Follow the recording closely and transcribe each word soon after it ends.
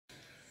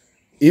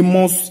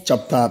Amos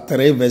chapter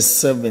 3 verse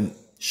 7.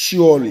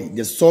 Surely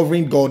the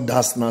sovereign God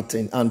does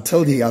nothing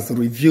until he has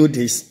revealed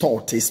his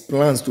thought, his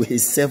plans to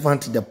his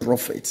servant, the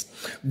prophet.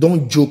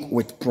 Don't joke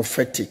with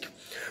prophetic.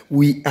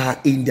 We are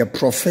in the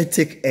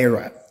prophetic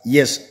era.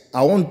 Yes,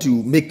 I want to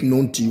make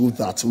known to you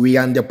that we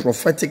are in the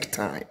prophetic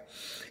time.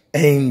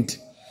 And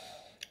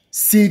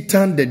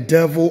Satan, the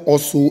devil,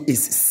 also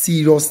is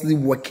seriously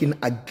working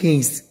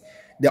against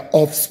the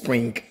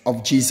offspring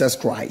of Jesus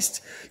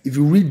Christ. If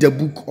you read the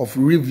book of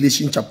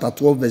Revelation chapter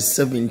 12 verse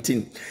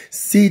 17,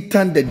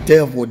 Satan, the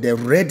devil, the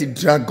red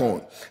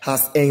dragon,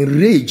 has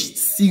enraged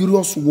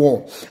serious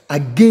war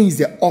against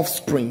the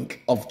offspring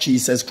of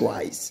Jesus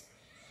Christ.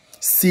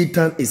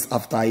 Satan is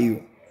after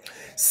you.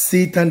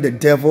 Satan, the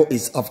devil,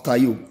 is after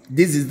you.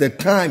 This is the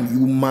time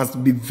you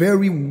must be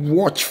very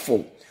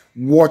watchful.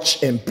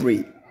 Watch and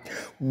pray.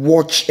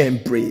 Watch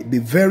and pray. Be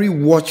very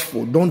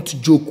watchful. Don't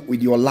joke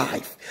with your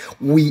life.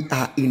 We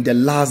are in the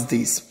last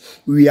days.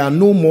 We are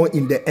no more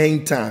in the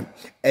end time.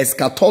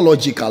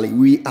 Eschatologically,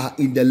 we are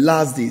in the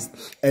last days.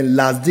 And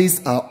last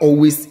days are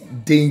always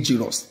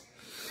dangerous.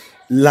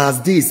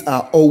 Last days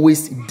are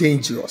always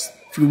dangerous.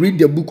 If you read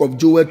the book of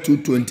Joel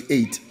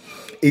 2:28,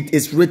 it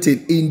is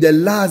written, in the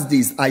last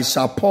days I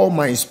shall pour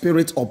my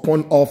spirit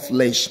upon all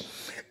flesh,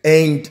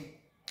 and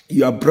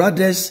your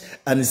brothers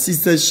and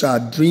sisters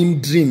shall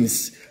dream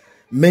dreams.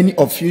 Many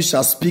of you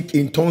shall speak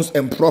in tongues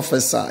and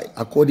prophesy,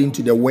 according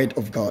to the word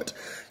of God.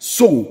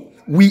 So,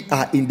 we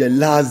are in the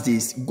last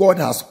days. God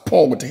has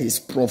poured his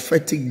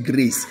prophetic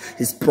grace,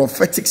 his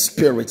prophetic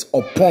spirit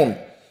upon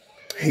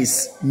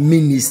his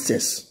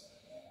ministers.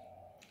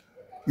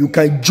 You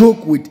can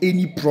joke with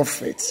any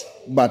prophet,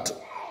 but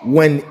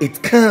when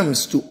it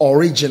comes to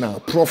original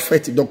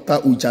prophet Dr.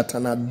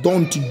 Ogyatanaa,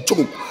 don't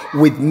joke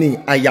with me.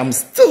 I am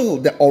still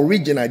the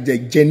original, the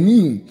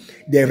genuine,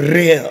 the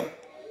real.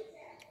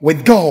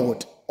 With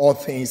God, all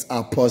things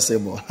are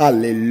possible.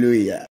 Hallelujah.